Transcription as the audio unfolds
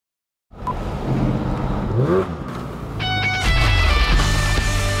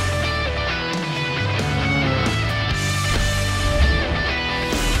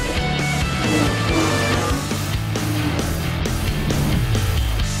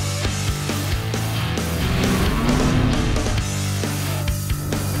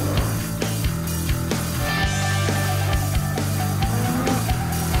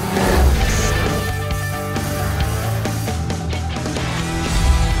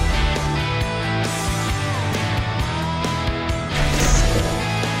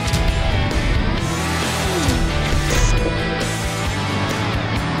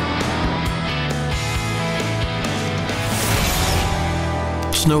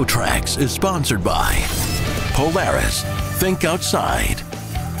SnowTrax is sponsored by Polaris, Think Outside,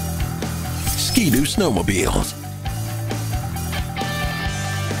 Ski-Doo Snowmobiles,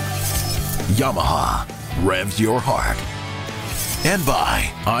 Yamaha, Revs Your Heart, and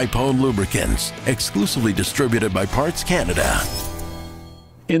by iPone Lubricants, exclusively distributed by Parts Canada.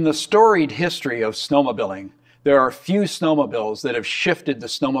 In the storied history of snowmobiling, there are few snowmobiles that have shifted the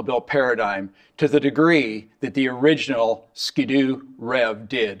snowmobile paradigm to the degree that the original Ski-Doo Rev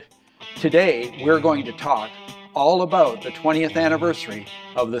did. Today, we're going to talk all about the 20th anniversary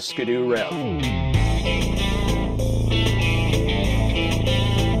of the Ski-Doo Rev.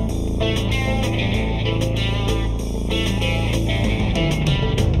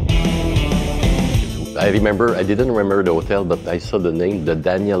 I didn't remember the hotel, but I saw the name, the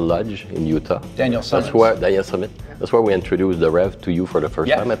Daniel Lodge in Utah. Daniel Summit. Daniel Summit. That's where we introduced the Rev to you for the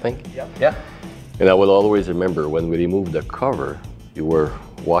first time, I think. Yeah. And I will always remember when we removed the cover, you were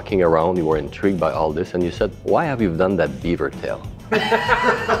walking around, you were intrigued by all this, and you said, "Why have you done that beaver tail?"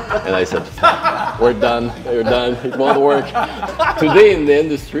 And I said, "We're done, we're done, it won't work." Today in the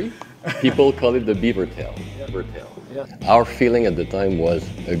industry, people call it the beaver tail. Our feeling at the time was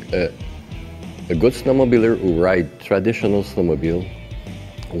a good snowmobiler who ride traditional snowmobile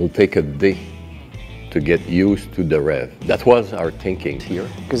will take a day to get used to the Rev. That was our thinking here.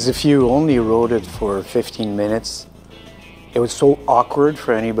 Because if you only rode it for 15 minutes, it was so awkward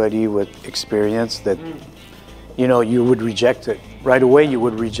for anybody with experience that, you know, you would reject it. Right away, you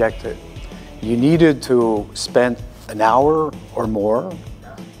would reject it. You needed to spend an hour or more,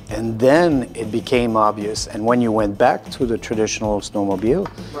 and then it became obvious. And when you went back to the traditional snowmobile,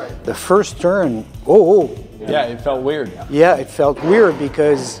 the first turn, Yeah, it felt weird. Yeah, it felt weird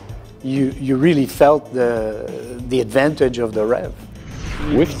because you really felt the advantage of the Rev.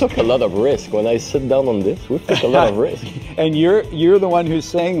 We've took a lot of risk. When I sit down on this, we've took a lot of risk. And you're the one who's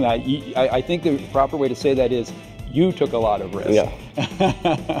saying that. I think the proper way to say that is you took a lot of risk. Yeah.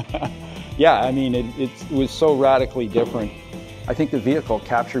 Yeah, I mean, it was so radically different. I think the vehicle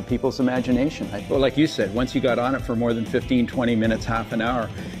captured people's imagination. Well, like you said, once you got on it for more than 15, 20 minutes, half an hour,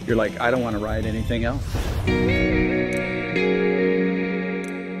 you're like, I don't want to ride anything else.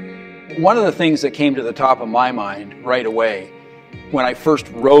 One of the things that came to the top of my mind right away when I first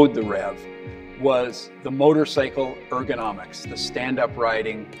rode the Rev was the motorcycle ergonomics, the stand-up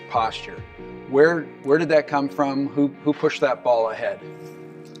riding posture. Where did that come from? Who pushed that ball ahead?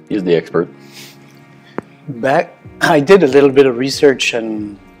 He's the expert. I did a little bit of research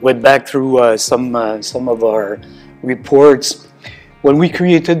and went back through some of our reports. When we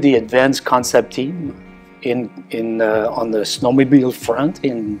created the advanced concept team on the snowmobile front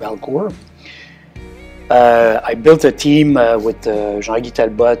in Valcourt, I built a team with Jean-Guy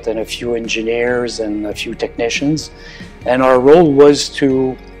Talbot and a few engineers and a few technicians, and our role was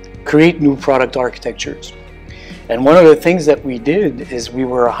to create new product architectures. And one of the things that we did is we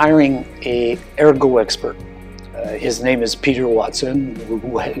were hiring an ergo expert. His name is Peter Watson,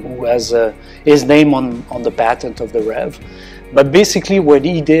 who has his name on the patent of the Rev. But basically what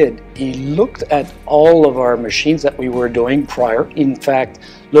he did, he looked at all of our machines that we were doing prior, in fact,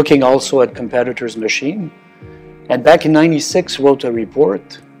 looking also at competitors' machine. And back in '96 wrote a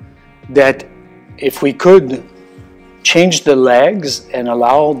report that if we could change the legs and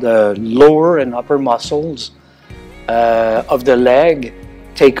allow the lower and upper muscles of the leg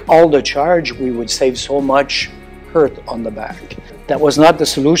take all the charge, we would save so much hurt on the back. That was not the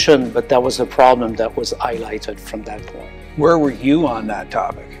solution, but that was a problem that was highlighted from that point. Where were you on that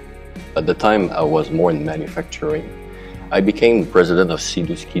topic? At the time, I was more in manufacturing. I became president of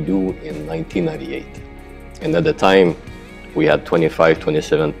Sea-Doo Ski-Doo in 1998. And at the time, we had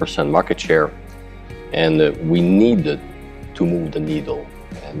 25–27% market share, and we needed to move the needle.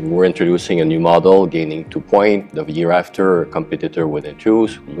 And we were introducing a new model, gaining 2 points. The year after, a competitor would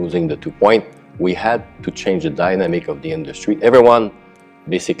introduce, losing the 2 points. We had to change the dynamic of the industry. Everyone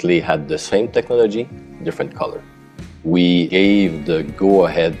basically had the same technology, different color. We gave the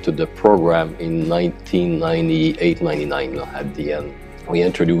go-ahead to the program in 1998-99 at the end. We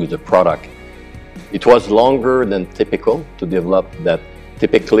introduced the product. It was longer than typical to develop that.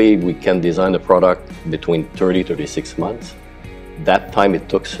 Typically, we can design a product between 30-36 months. That time it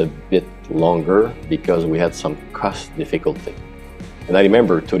took a bit longer because we had some cost difficulty. And I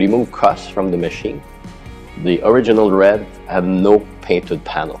remember, to remove costs from the machine, the original Rev had no painted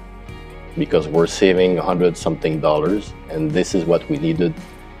panel because we're saving $100-something, and this is what we needed,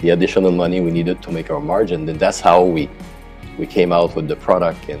 the additional money we needed to make our margin. And that's how we came out with the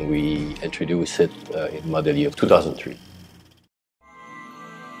product, and we introduced it in model year 2003.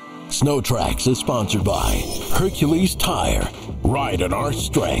 SnowTrax is sponsored by Hercules Tire. Ride in our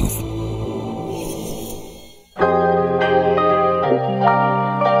strength.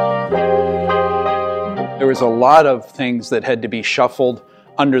 There was a lot of things that had to be shuffled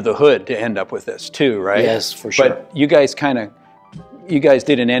under the hood to end up with this too, right? Yes, for sure. But you guys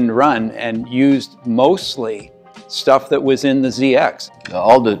did an end run and used mostly stuff that was in the ZX.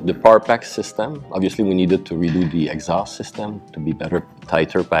 All the power pack system, obviously we needed to redo the exhaust system to be better,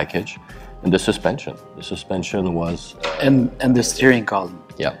 tighter package. And the suspension. The suspension was... and the steering column.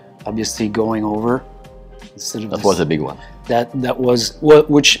 Yeah. Obviously going over. Instead of that was a big one. That was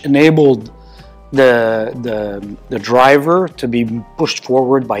which enabled the driver to be pushed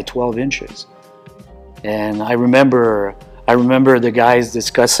forward by 12 inches. And I remember the guys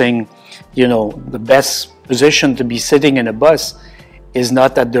discussing, you know, the best position to be sitting in a bus is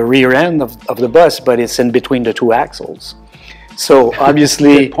not at the rear end of the bus, but it's in between the two axles. So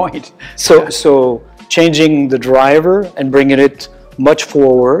obviously, good point. So changing the driver and bringing it much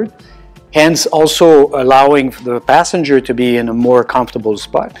forward, hence also allowing the passenger to be in a more comfortable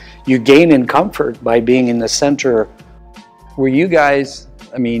spot. You gain in comfort by being in the center. Were you guys,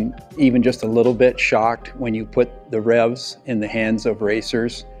 I mean, even just a little bit shocked when you put the revs in the hands of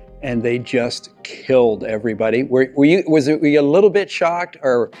racers and they just killed everybody? Were you a little bit shocked,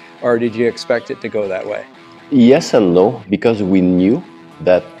 or did you expect it to go that way? Yes and no, because we knew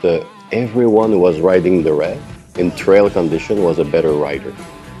that everyone who was riding the Rev in trail condition was a better rider.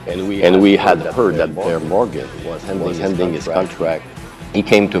 And we had heard that Morgan was ending his contract. He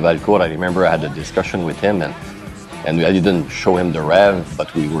came to Valcourt. I remember I had a discussion with him, and I didn't show him the Rev,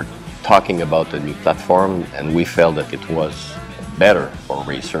 but we were talking about the new platform, and we felt that it was better for a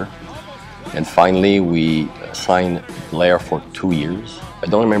racer. And finally, we signed Blair for 2 years. I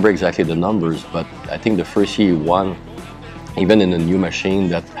don't remember exactly the numbers, but I think the first year he won, even in a new machine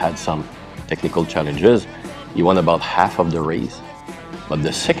that had some technical challenges, he won about half of the race. But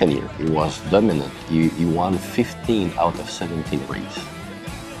the second year, he was dominant. He won 15 out of 17 races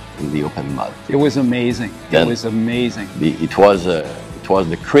in the open mud. It was amazing. Then it was amazing. It was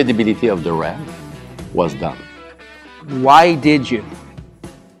the credibility of the Rev was done. Why did you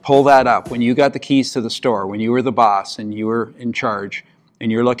pull that up when you got the keys to the store, when you were the boss and you were in charge, and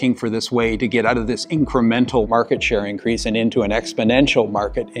you're looking for this way to get out of this incremental market share increase and into an exponential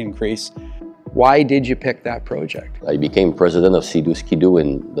market increase? Why did you pick that project? I became president of Sea-Doo Ski-Doo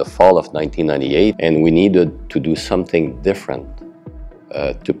in the fall of 1998, and we needed to do something different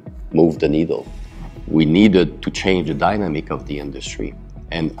to move the needle. We needed to change the dynamic of the industry.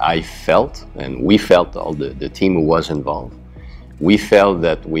 And I felt, and we felt, all the team who was involved, we felt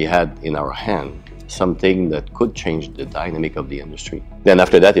that we had in our hand something that could change the dynamic of the industry. Then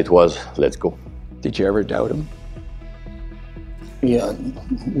after that, it was, let's go. Did you ever doubt him? Yeah,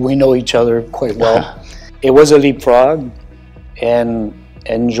 we know each other quite well. It was a leapfrog, and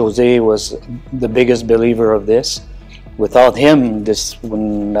Jose was the biggest believer of this. Without him, this would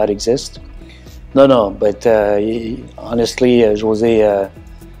not exist. No, but honestly, Jose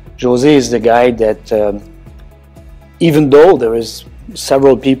is the guy that, even though there is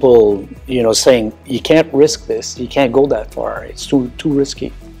several people, you know, saying you can't risk this, you can't go that far, it's too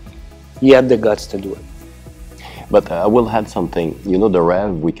risky. He had the guts to do it. But I will add something. You know, the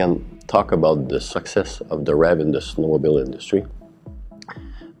Rev, we can talk about the success of the Rev in the snowmobile industry.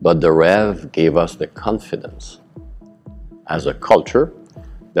 But the Rev gave us the confidence as a culture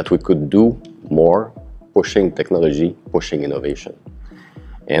that we could do more, pushing technology, pushing innovation.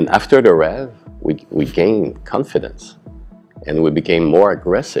 And after the Rev, we gained confidence and we became more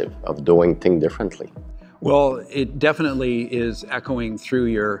aggressive of doing things differently. Well, it definitely is echoing through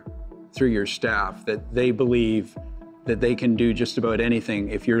your staff that they believe that they can do just about anything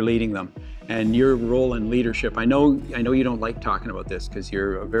if you're leading them. And your role in leadership, I know you don't like talking about this because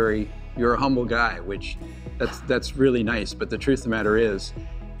you're a humble guy, which that's really nice, but the truth of the matter is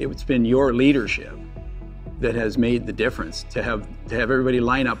it's been your leadership that has made the difference to have everybody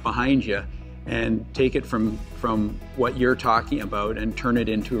line up behind you and take it from what you're talking about and turn it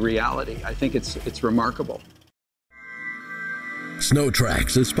into reality. I think it's remarkable.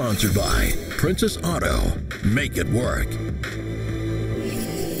 SnowTrax is sponsored by Princess Auto. Make it work.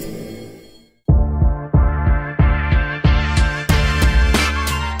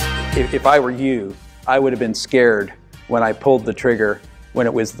 If I were you, I would have been scared when I pulled the trigger, when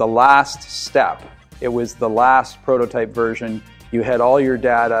it was the last step. It was the last prototype version. You had all your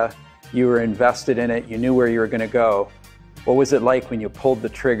data, you were invested in it, you knew where you were going to go. What was it like when you pulled the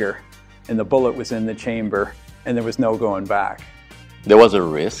trigger and the bullet was in the chamber and there was no going back? There was a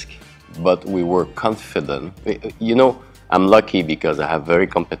risk, but we were confident. You know, I'm lucky because I have very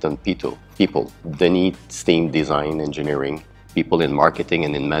competent people. Denis, steam design, engineering, people in marketing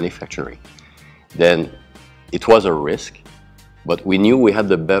and in manufacturing. Then it was a risk, but we knew we had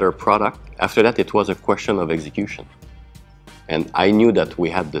the better product. After that, it was a question of execution. And I knew that we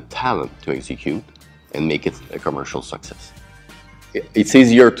had the talent to execute and make it a commercial success. It's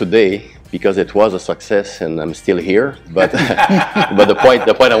easier today because it was a success and I'm still here. But but the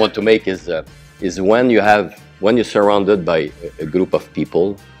point I want to make is when you're surrounded by a group of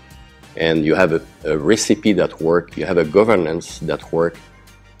people and you have a recipe that works, you have a governance that works,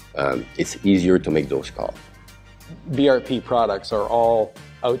 it's easier to make those calls. BRP products are all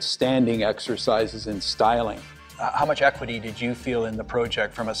outstanding exercises in styling. How much equity did you feel in the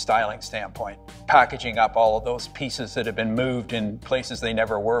project from a styling standpoint? Packaging up all of those pieces that have been moved in places they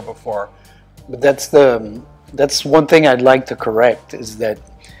never were before. But that's one thing I'd like to correct, is that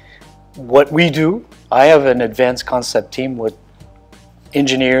what we do, I have an advanced concept team with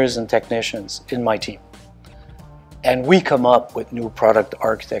engineers and technicians in my team. And we come up with new product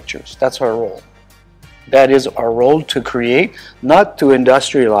architectures. That's our role. That is our role, to create, not to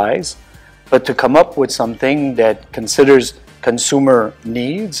industrialize, but to come up with something that considers consumer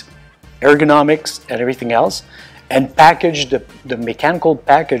needs, ergonomics and everything else, and package the mechanical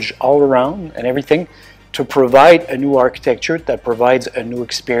package all around and everything to provide a new architecture that provides a new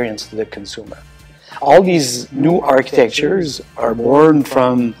experience to the consumer. All these new architectures are born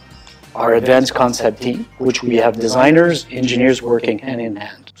from our advanced concept team, which we have designers, engineers working hand in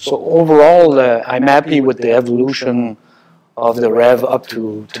hand. So overall, I'm happy with the evolution of the REV up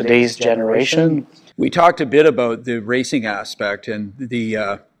to today's generation. We talked a bit about the racing aspect and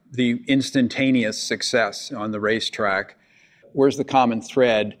the instantaneous success on the racetrack. Where's the common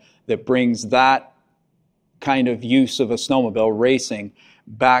thread that brings that kind of use of a snowmobile racing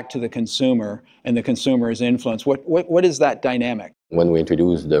back to the consumer and the consumer's influence? What is that dynamic? When we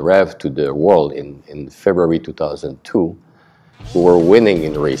introduced the REV to the world in February 2002, we were winning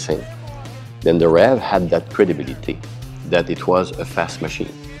in racing. Then the REV had that credibility that it was a fast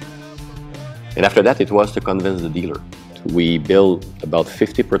machine. And after that, it was to convince the dealer. We built about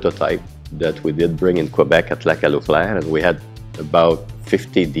 50 prototypes that we did bring in Quebec at Lac and we had about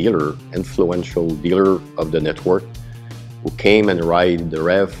 50 influential dealer of the network who came and ride the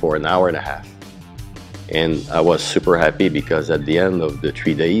REV for an hour and a half. And I was super happy because at the end of the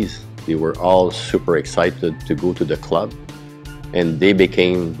 3 days, they were all super excited to go to the club, and they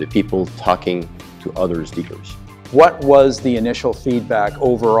became the people talking to other dealers. What was the initial feedback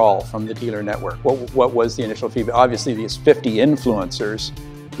overall from the dealer network? What was the initial feedback? Obviously, these 50 influencers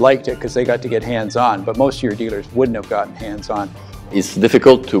liked it because they got to get hands-on, but most of your dealers wouldn't have gotten hands-on. It's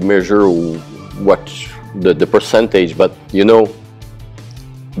difficult to measure what the percentage, but you know,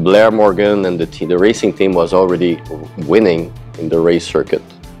 Blair Morgan and the racing team was already winning in the race circuit.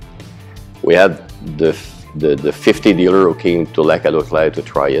 We had the 50 dealer who came to Lac to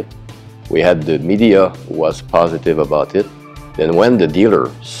try it. We had the media who was positive about it. Then when the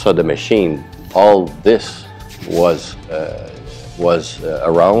dealer saw the machine, all this was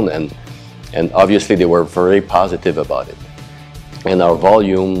around, and obviously they were very positive about it. And our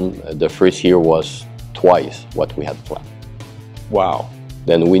volume the first year was twice what we had planned. Wow.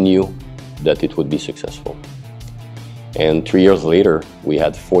 Then we knew that it would be successful. And 3 years later, we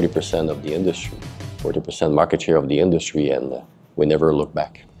had 40% of the industry, 40% market share of the industry, and we never looked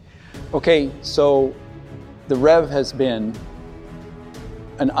back. Okay, so the REV has been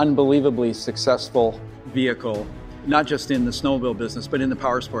an unbelievably successful vehicle, not just in the snowmobile business, but in the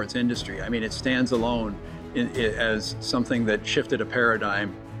power sports industry. I mean, it stands alone as something that shifted a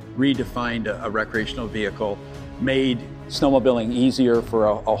paradigm, redefined a recreational vehicle, made snowmobiling easier for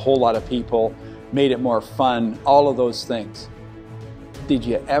a whole lot of people, made it more fun, all of those things. Did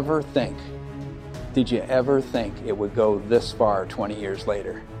you ever think it would go this far 20 years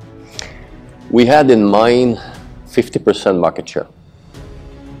later? We had in mind 50% market share,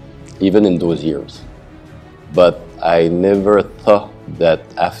 even in those years. But I never thought that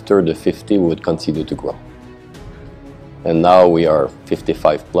after the 50 we would continue to grow. And now we are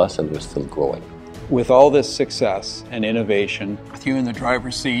 55 plus and we're still growing. With all this success and innovation, with you in the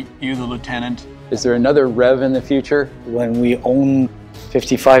driver's seat, you the lieutenant, is there another REV in the future? When we own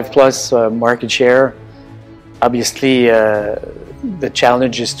 55 plus market share, obviously the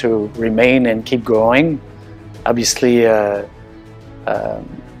challenge is to remain and keep growing. Obviously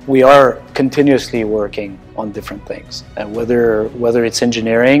we are continuously working on different things, and whether it's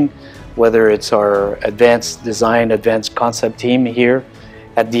engineering, whether it's our advanced design, advanced concept team here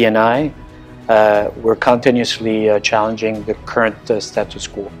at DNI, we're continuously challenging the current status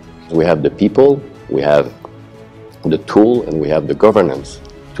quo. We have the people, we have the tool, and we have the governance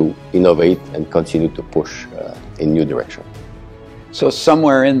to innovate and continue to push in new direction. So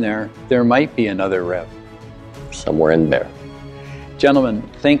somewhere in there might be another REV. Somewhere in there. Gentlemen,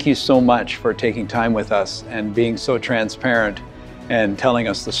 thank you so much for taking time with us and being so transparent and telling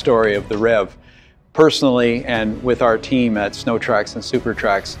us the story of the REV. Personally, and with our team at SnowTrax and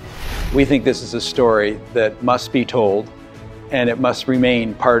SuperTrax, we think this is a story that must be told, and it must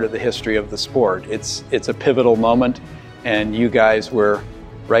remain part of the history of the sport. It's a pivotal moment, and you guys were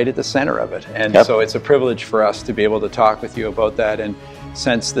right at the center of it. And Yep. So it's a privilege for us to be able to talk with you about that and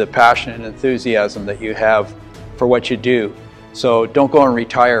sense the passion and enthusiasm that you have for what you do. So don't go and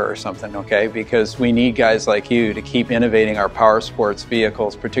retire or something, okay? Because we need guys like you to keep innovating our power sports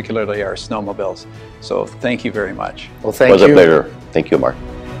vehicles, particularly our snowmobiles. So thank you very much. Well, thank It was you. a pleasure. Thank you, Mark.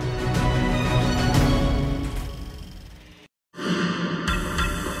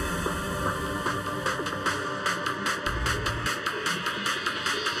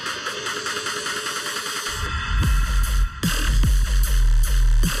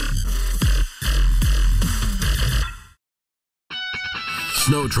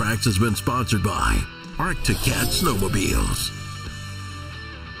 SnowTrax has been sponsored by Arctic Cat Snowmobiles.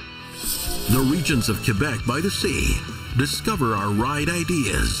 The regions of Quebec by the sea. Discover our ride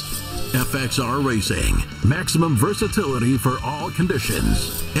ideas. FXR Racing. Maximum versatility for all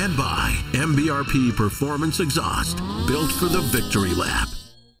conditions. And by MBRP Performance Exhaust. Built for the victory lap.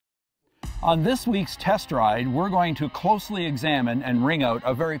 On this week's test ride, we're going to closely examine and ring out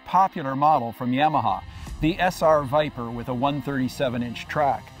a very popular model from Yamaha, the SR VIPER with a 137-inch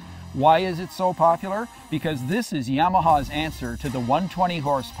track. Why is it so popular? Because this is Yamaha's answer to the 120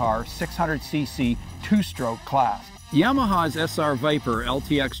 horsepower, 600cc two-stroke class. Yamaha's SR VIPER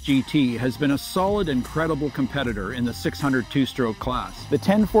LTX GT has been a solid and credible competitor in the 600 two-stroke class. The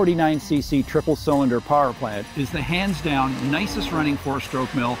 1049cc triple-cylinder power plant is the hands-down nicest running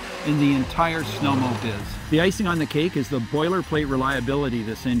four-stroke mill in the entire snowmo biz. The icing on the cake is the boilerplate reliability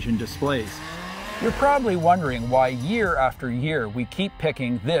this engine displays. You're probably wondering why year after year we keep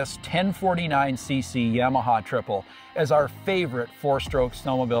picking this 1049cc Yamaha triple as our favorite four-stroke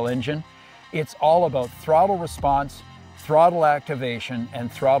snowmobile engine. It's all about throttle response, throttle activation,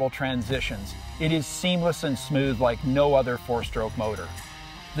 and throttle transitions. It is seamless and smooth like no other four-stroke motor.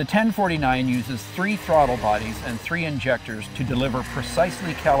 The 1049 uses 3 throttle bodies and 3 injectors to deliver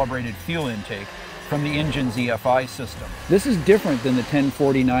precisely calibrated fuel intake from the engine's EFI system. This is different than the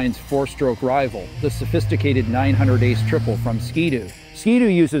 1049's four-stroke rival, the sophisticated 900 Ace triple from Ski-Doo. Ski-Doo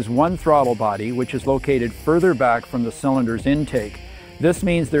uses 1 throttle body, which is located further back from the cylinder's intake. This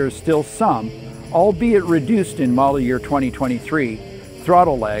means there is still some, albeit reduced in model year 2023,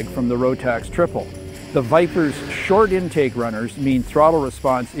 throttle lag from the Rotax triple. The Viper's short intake runners mean throttle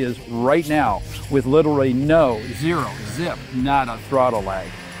response is right now, with literally no, zero, zip, nada throttle lag.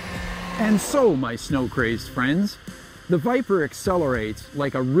 And so, my snow-crazed friends, the Viper accelerates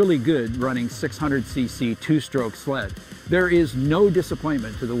like a really good running 600cc two-stroke sled. There is no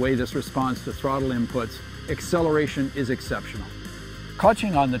disappointment to the way this responds to throttle inputs. Acceleration is exceptional.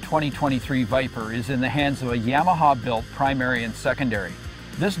 Clutching on the 2023 Viper is in the hands of a Yamaha-built primary and secondary.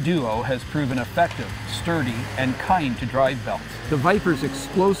 This duo has proven effective, sturdy, and kind to drive belts. The Viper's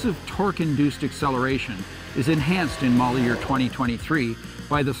explosive torque-induced acceleration is enhanced in model year 2023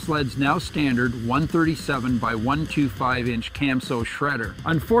 by the sled's now standard 137 by 125-inch Camso shredder.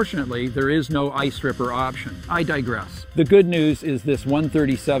 Unfortunately, there is no ice ripper option. I digress. The good news is this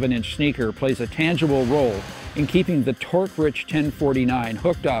 137-inch sneaker plays a tangible role in keeping the torque-rich 1049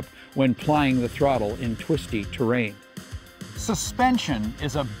 hooked up when plying the throttle in twisty terrain. Suspension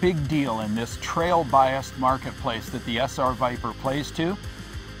is a big deal in this trail-biased marketplace that the SR VIPER plays to.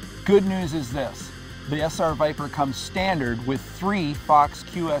 Good news is this. The SR VIPER comes standard with 3 Fox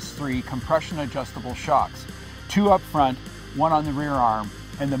QS3 compression adjustable shocks, 2 up front, 1 on the rear arm,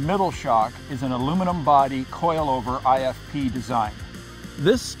 and the middle shock is an aluminum body coilover IFP design.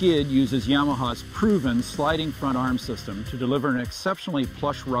 This skid uses Yamaha's proven sliding front arm system to deliver an exceptionally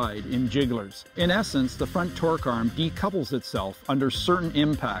plush ride in jigglers. In essence, the front torque arm decouples itself under certain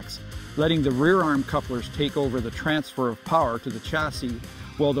impacts, letting the rear arm couplers take over the transfer of power to the chassis,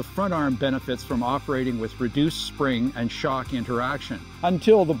 while the front arm benefits from operating with reduced spring and shock interaction,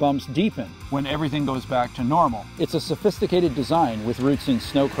 until the bumps deepen, when everything goes back to normal. It's a sophisticated design with roots in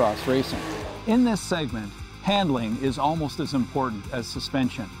snowcross racing. In this segment, handling is almost as important as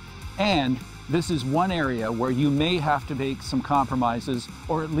suspension, and this is one area where you may have to make some compromises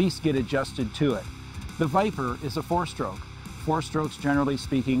or at least get adjusted to it. The Viper is a 4-stroke. 4-strokes, generally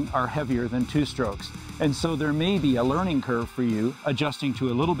speaking, are heavier than 2-strokes, and so there may be a learning curve for you adjusting to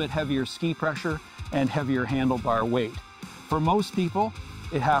a little bit heavier ski pressure and heavier handlebar weight. For most people,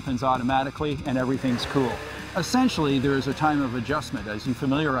 it happens automatically and everything's cool. Essentially, there is a time of adjustment as you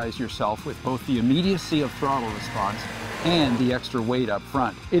familiarize yourself with both the immediacy of throttle response and the extra weight up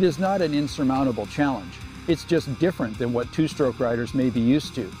front. It is not an insurmountable challenge. It's just different than what 2-stroke riders may be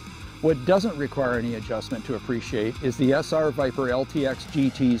used to. What doesn't require any adjustment to appreciate is the SR VIPER LTX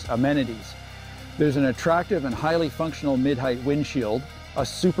GT's amenities. There's an attractive and highly functional mid-height windshield, a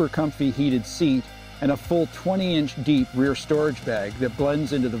super comfy heated seat, and a full 20-inch deep rear storage bag that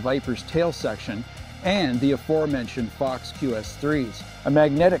blends into the Viper's tail section, and the aforementioned Fox QS3s. A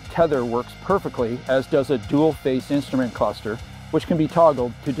magnetic tether works perfectly, as does a dual-face instrument cluster, which can be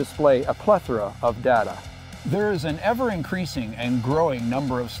toggled to display a plethora of data. There is an ever-increasing and growing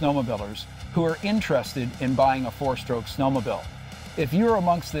number of snowmobilers who are interested in buying a 4-stroke snowmobile. If you're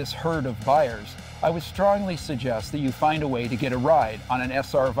amongst this herd of buyers, I would strongly suggest that you find a way to get a ride on an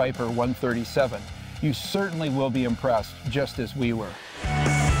SR VIPER 137. You certainly will be impressed, just as we were.